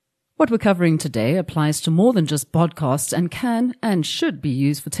What we're covering today applies to more than just podcasts and can and should be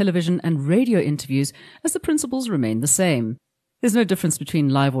used for television and radio interviews, as the principles remain the same. There's no difference between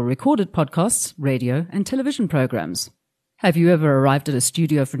live or recorded podcasts, radio, and television programs. Have you ever arrived at a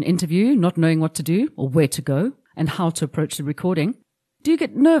studio for an interview, not knowing what to do or where to go and how to approach the recording? Do you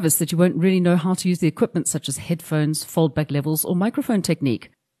get nervous that you won't really know how to use the equipment such as headphones, foldback levels, or microphone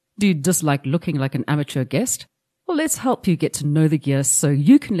technique? Do you dislike looking like an amateur guest? Well, let's help you get to know the gear so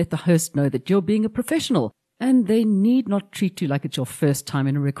you can let the host know that you're being a professional and they need not treat you like it's your first time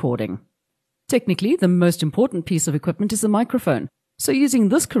in a recording. Technically, the most important piece of equipment is the microphone, so using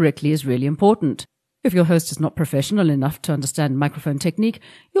this correctly is really important. If your host is not professional enough to understand microphone technique,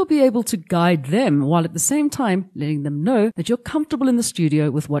 you'll be able to guide them while at the same time letting them know that you're comfortable in the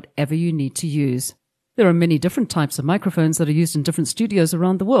studio with whatever you need to use. There are many different types of microphones that are used in different studios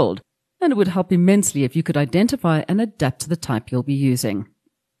around the world, and it would help immensely if you could identify and adapt to the type you'll be using.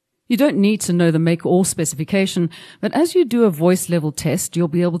 You don't need to know the make or specification, but as you do a voice level test, you'll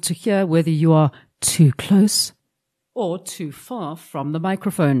be able to hear whether you are too close or too far from the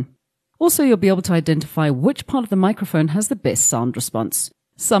microphone. Also, you'll be able to identify which part of the microphone has the best sound response.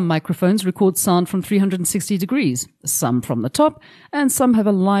 Some microphones record sound from 360 degrees, some from the top, and some have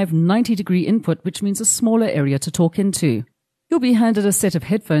a live 90-degree input, which means a smaller area to talk into. You'll be handed a set of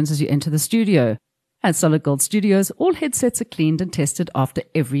headphones as you enter the studio. At Solid Gold Studios, all headsets are cleaned and tested after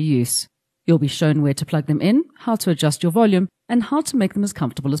every use. You'll be shown where to plug them in, how to adjust your volume, and how to make them as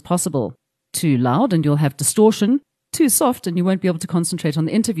comfortable as possible. Too loud and you'll have distortion. Too soft and you won't be able to concentrate on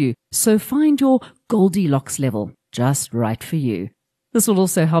the interview. So find your Goldilocks level, just right for you. This will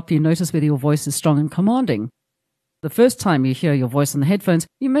also help you notice whether your voice is strong and commanding. The first time you hear your voice on the headphones,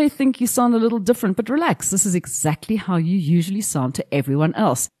 you may think you sound a little different, but relax. This is exactly how you usually sound to everyone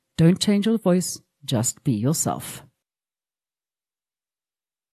else. Don't change your voice. Just be yourself.